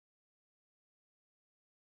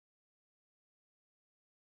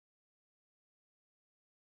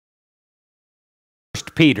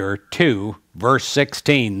Peter 2, verse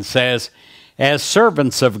 16 says, "As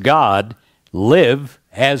servants of God, live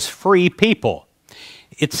as free people."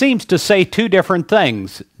 It seems to say two different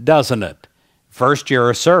things, doesn't it? First,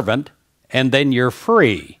 you're a servant, and then you're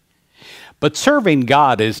free. But serving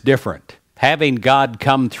God is different. Having God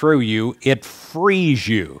come through you, it frees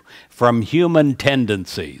you from human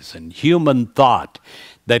tendencies and human thought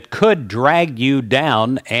that could drag you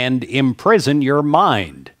down and imprison your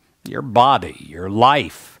mind, your body, your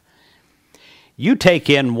life. You take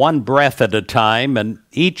in one breath at a time, and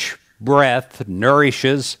each breath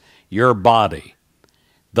nourishes your body.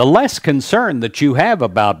 The less concern that you have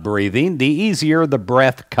about breathing, the easier the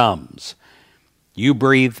breath comes. You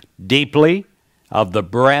breathe deeply of the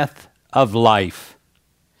breath of life.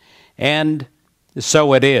 And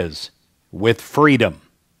so it is with freedom.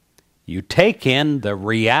 You take in the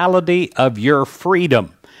reality of your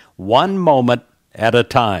freedom one moment at a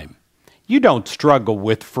time. You don't struggle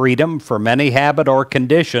with freedom from any habit or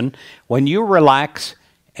condition when you relax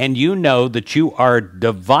and you know that you are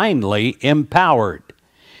divinely empowered.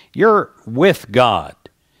 You're with God,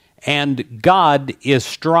 and God is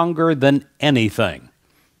stronger than anything.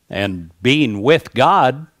 And being with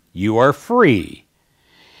God, you are free.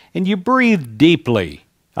 And you breathe deeply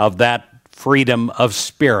of that freedom of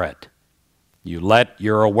spirit. You let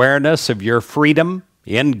your awareness of your freedom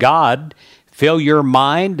in God fill your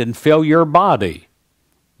mind and fill your body.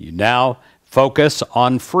 You now focus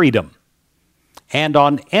on freedom and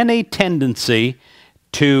on any tendency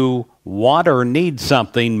to want or need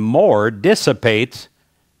something more dissipates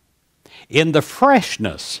in the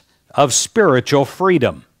freshness of spiritual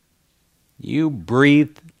freedom. You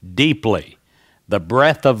breathe deeply the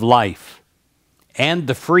breath of life and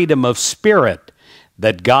the freedom of spirit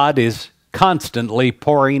that God is constantly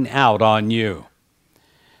pouring out on you.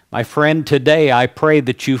 My friend, today I pray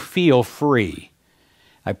that you feel free.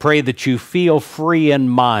 I pray that you feel free in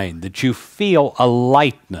mind, that you feel a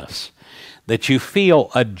lightness, that you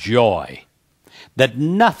feel a joy, that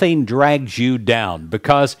nothing drags you down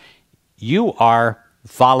because you are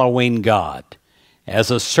following God.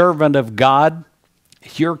 As a servant of God,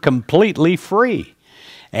 you're completely free.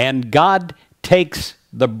 And God takes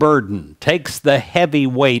the burden, takes the heavy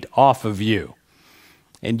weight off of you.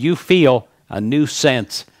 And you feel a new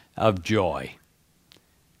sense of joy.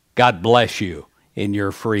 God bless you in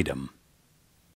your freedom.